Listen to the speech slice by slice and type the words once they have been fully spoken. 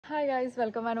Hi guys,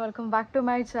 welcome and welcome back to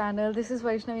my channel. This is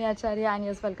Vaishnaviacharya and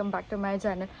yes, welcome back to my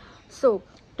channel. So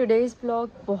today's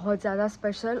vlog बहुत ज़्यादा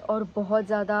special और बहुत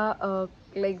ज़्यादा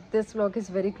like this vlog is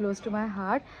very close to my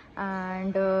heart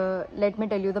and let me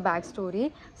tell you the back story.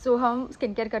 So हम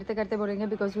skincare करते करते बोलेंगे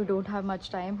because we don't have much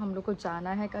time. हम लोग को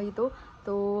जाना है कहीं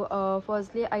तो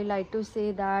firstly I like to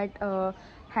say that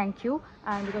thank you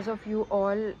and because of you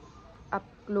all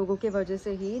आप लोगों के वजह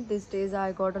से ही this days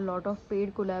I got a lot of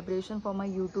paid collaboration for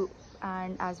my YouTube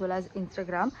and as well as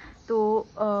Instagram. तो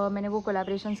मैंने वो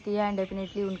कोलैबोरेशंस किए and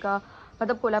definitely उनका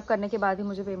मतलब कोलैब करने के बाद ही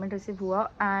मुझे पेमेंट रिसीव हुआ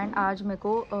एंड आज मेरे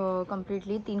को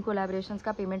कम्प्लीटली 3 कोलैबोरेशंस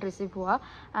का पेमेंट रिसीव हुआ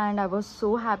and I was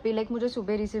so happy. Like मुझे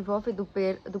सुबह रिसीव हुआ फिर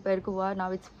दोपहर को हुआ.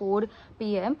 नाउ इट्स 4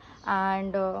 PM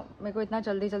एंड मेरे को इतना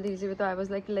जल्दी रिसीव हुआ तो I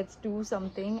was like let's do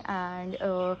something and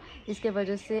इसके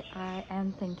वजह से I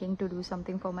am thinking to do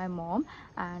something for my mom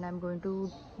and I am going two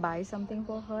by something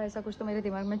for her. ऐसा कुछ तो मेरे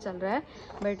दिमाग में चल रहा है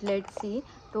बट लेट्स सी.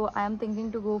 तो I am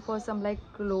thinking to go for some like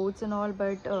clothes and all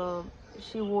but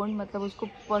she won't मतलब उसको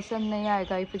पसंद नहीं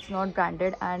आएगा if it's not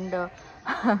branded and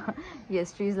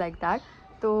yes she is like that.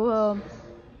 तो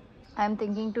I am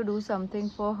thinking to do something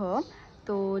for her.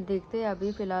 तो देखते हैं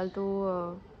अभी फ़िलहाल तो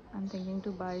I am thinking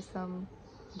to bye some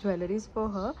jewelleries for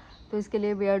her. तो इसके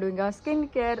लिए we are doing our skin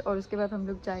care और उसके बाद हम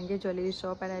लोग जाएंगे jewellery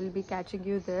shop and I will be catching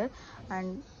you there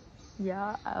and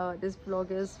या this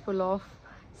vlog is full of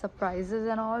surprises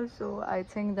and all, so I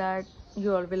think that you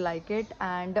all will like it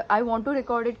and I want to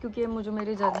record it क्योंकि मुझे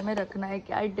मेरे journey में रखना है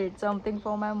कि I did something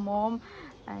for my mom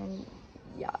and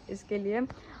yeah इसके लिए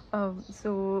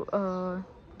so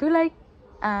do like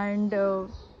and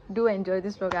do enjoy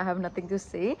this vlog. I have nothing to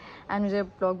say and मुझे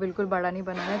vlog बिल्कुल बड़ा नहीं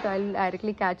बनाना है तो I'll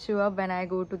directly catch you up when I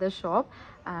go to the shop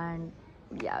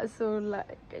and yeah so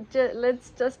like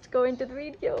let's just go into the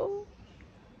video.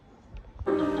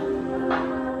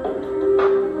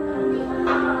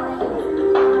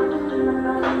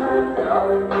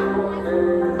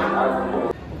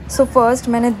 So first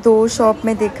मैंने 2 shop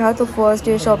में देखा. तो फर्स्ट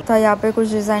ये शॉप था, यहाँ पे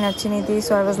कुछ डिज़ाइन अच्छी नहीं थी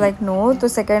सो आई वाज लाइक नो. तो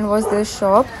second was this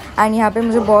shop and यहाँ पे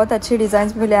मुझे बहुत अच्छे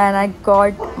डिज़ाइंस मिले and I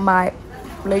got my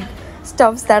like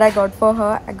stuffs that I got for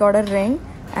her. I got a ring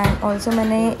and also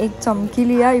मैंने एक चमकी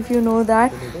लिया if you know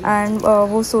that and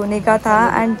वो सोने का था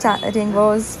एंड रिंग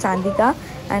वॉज चांदी का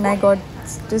and I got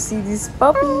to see this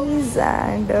puppies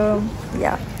and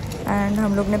या एंड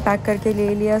हम लोग ने पैक करके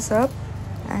ले लिया सब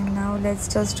and now let's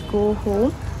just go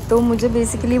home. तो मुझे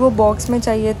बेसिकली वो बॉक्स में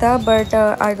चाहिए था बट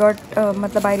आई गॉट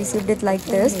मतलब I received it like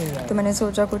this. तो मैंने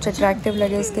सोचा कुछ अट्रैक्टिव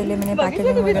लगे इसके लिए मैंने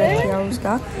पैकेजिंग वगैरह किया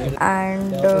उसका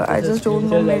and I just don't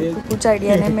know मेरे को कुछ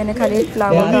आइडिया नहीं. मैंने खाली एक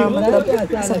फ्लावर का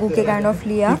मतलब सबू के काइंड ऑफ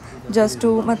लिया जस्ट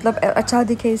टू मतलब अच्छा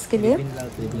दिखे इसके लिए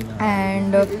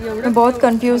एंड मैं बहुत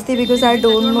कंफ्यूज थी बिकॉज आई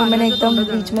डोंट नो. मैंने एकदम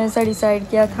बीच में ऐसा डिसाइड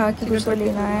किया था कि कुछ तो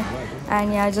लेना है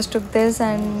and I just took this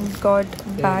and got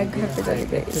bag घर पे चली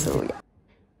गई. सो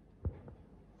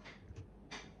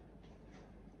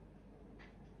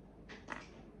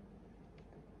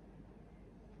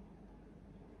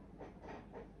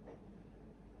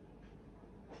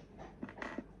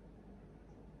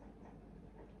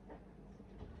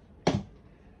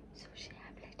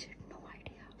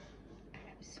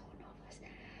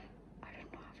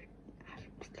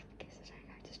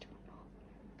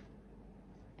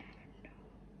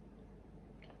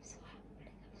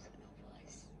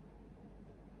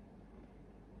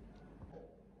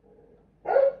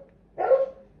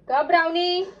का ब्राउनी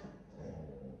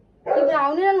ही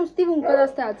ब्राउनीला नुसती भुंकत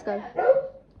असते आजकाल.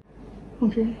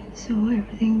 Okay so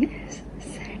everything is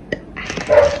set.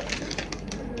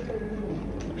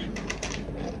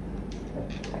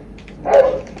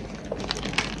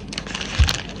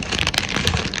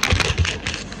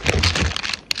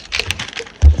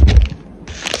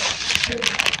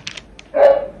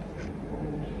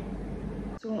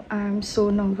 So I am so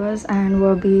nervous and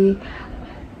वो अभी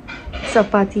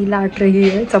चपाती लाट रही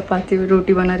है, चपाती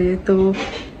रोटी बना रही है तो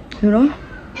you know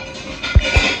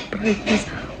brightness.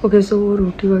 Okay so वो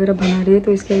रोटी वगैरह बना रही है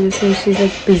तो इसकी वजह से she is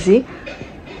like busy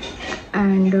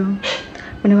and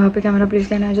मैंने वहाँ पे कैमरा प्लेस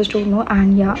किया. I just don't know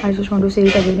and या आई जस्ट वांट टू से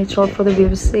it again it's not for the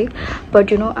viewers sec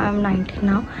but you know I am 19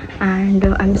 now and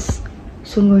I am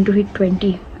soon going to hit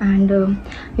 20 and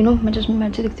you know मैं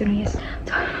अच्छी दिखती हूँ. Yes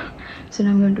so I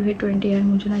am going to hit 20 and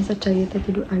मुझे ना ऐसा चाहिए था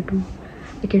कि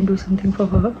I can do something for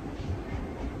her.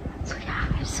 So yeah,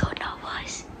 I'm so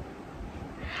nervous.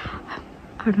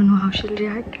 I don't know how she'll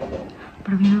react.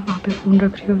 But अभी मैं वहाँ पे फ़ोन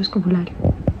रख रही हूँ उसको बुला रही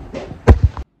हूँ.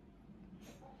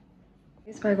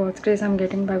 By God's grace, I'm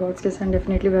getting by God's grace and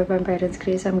definitely by my parents'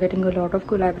 grace, I'm getting a lot of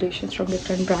collaborations from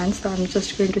different brands. So I'm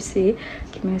just going to say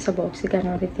कि मैं ऐसा box ही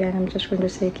करना देती है and I'm just going to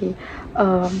say कि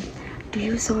Do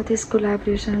you saw this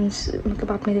collaborations?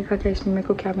 मतलब आपने देखा क्या इसमें मेरे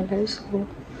को क्या मिला है? So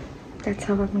that's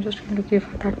how I'm just going to give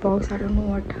her that box. I don't know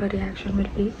what her reaction will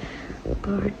be,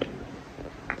 but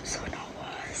I'm so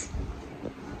nervous.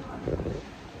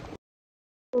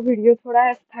 तो वीडियो थोड़ा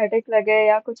एस्थेटिक लगे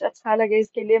या कुछ अच्छा लगे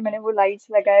इसके लिए मैंने वो लाइट्स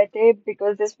लगाए थे,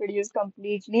 because this video is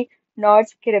completely not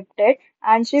scripted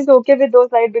and she is okay with those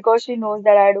light because she knows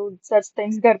that I do such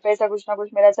things. घर पे ऐसा कुछ ना कुछ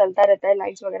मेरा चलता रहता है,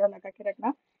 लाइट्स वगैरह लगा के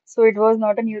रखना। So it was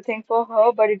not a new thing for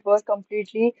her, but it was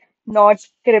completely not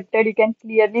scripted. You can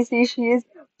clearly see she is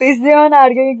busy on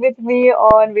arguing with me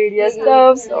on various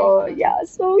stuff. So yeah,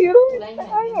 so you know,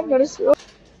 I'm gonna show.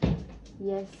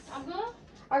 Yes.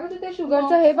 अगं तू ते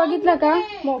शुगरचं हे बघितलं का?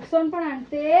 मॉक्सॉन पण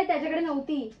आणते, त्याच्याकडे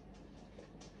नव्हती.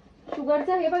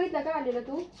 शुगरचं हे बघितलं का आलेलं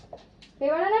तू?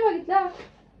 हे वाला नाही बघितलं?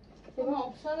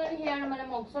 मॉक्सॉन आणि हे आण मला.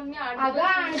 मॉक्सॉन मी अगं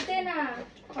आणते ना.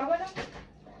 बाबा ना.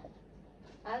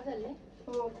 आज आले?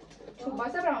 हो.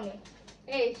 शुभाचा ब्राउनी.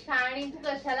 ए शाणी तू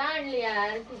कशाला आणली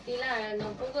यार? कितीला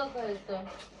नको ग खर्च.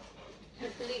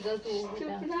 चुकली ग तू.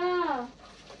 चुक ना.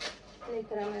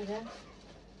 लेकरा माझ्या.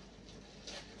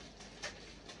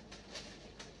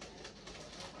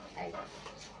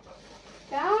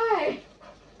 काय?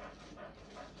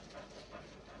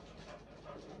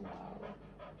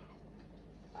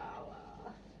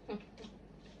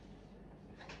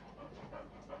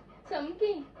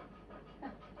 चमकी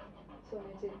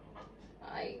सोन्याची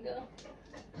आई ग.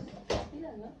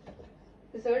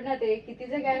 सोड ना ते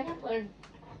कितीचं काय पण.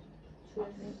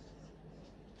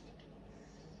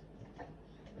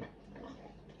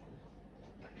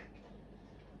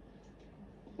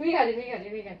 मी घाली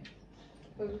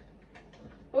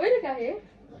होईल का? हे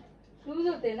लूज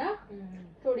होते ना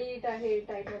थोडी. हे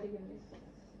टाईट वाली घेऊन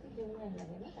यायला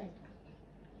लागेल ना टाईट.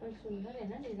 पण सुंदर आहे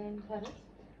ना डिझाईन.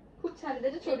 खरंच खूप छान.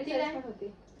 त्याची छोटी साईज पण होती.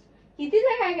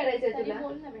 कितीचं काय करायचंय तुला?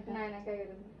 बोल ना बेटा. नाही काय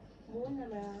करायचं. बोल ना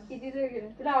बेटा. कितीचं घेणं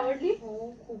तुला आवडली?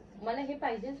 हो खूप. मला हे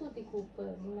पाहिजेच होती. खूप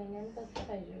महिन्यांपासून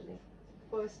पाहिजे होते.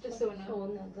 फर्स्ट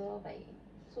सोनं ग बाई.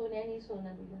 सोन्याने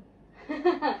सोनं दिलं.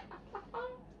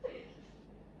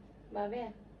 बाबे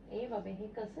ए बाबे हे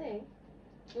कसं आहे?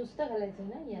 नुसतं घालायचं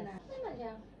ना? या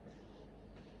माझ्या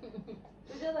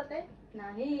तुझ्या जाते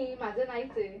नाही. माझं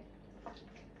नाहीच आहे.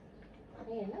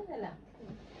 हे ना त्याला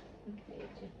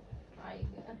आई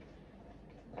ग.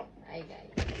 आई गाय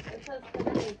कसं असतं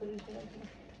ना डेकोरेशन.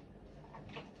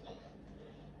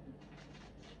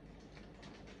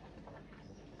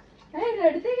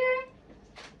 रडते काय?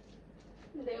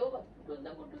 देव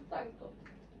तुझा कुठून सांगतो.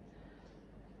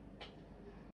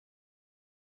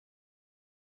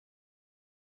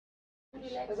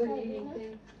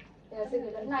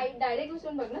 नाही डायरेक्ट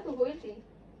उचलून बघ ना तू. होईल ती.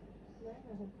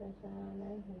 नाही होत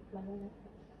मला नाही.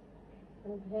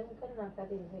 भयंकर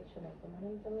नाकात इन्फेक्शन होतं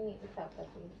म्हणून तुम्ही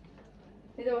तापाची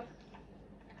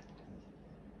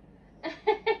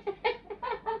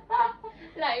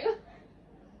लाईव्ह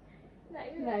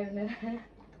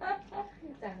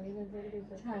चांगली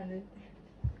नजर. छान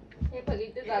हे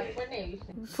बघितलं जात पण नाही.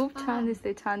 खूप छान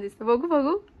दिसते. छान दिसते.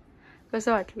 बघू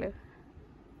कसं वाटलं?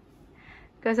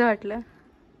 कसं वाटलं?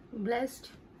 ब्लेस्ड.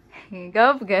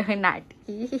 गप ग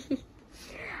नाटकी.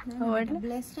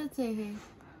 ब्लेस्डच आहे हे.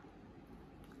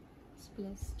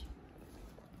 ब्लेस्ड.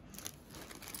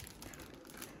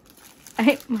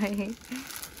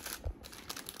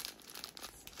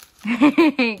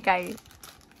 काय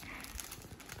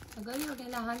अगं एवढ्या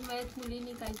लहान वयात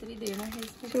मुलींनी काहीतरी देणं हे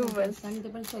आणि ते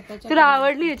पण स्वतःच्या. तुला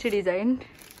आवडली याची डिझाईन?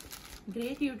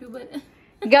 Great YouTuber.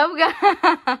 गप गा.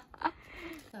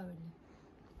 आवडली.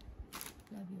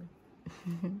 Love you.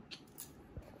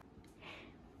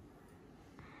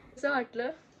 कसं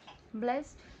वाटलं?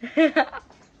 ब्लेस्ड.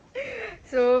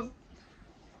 सो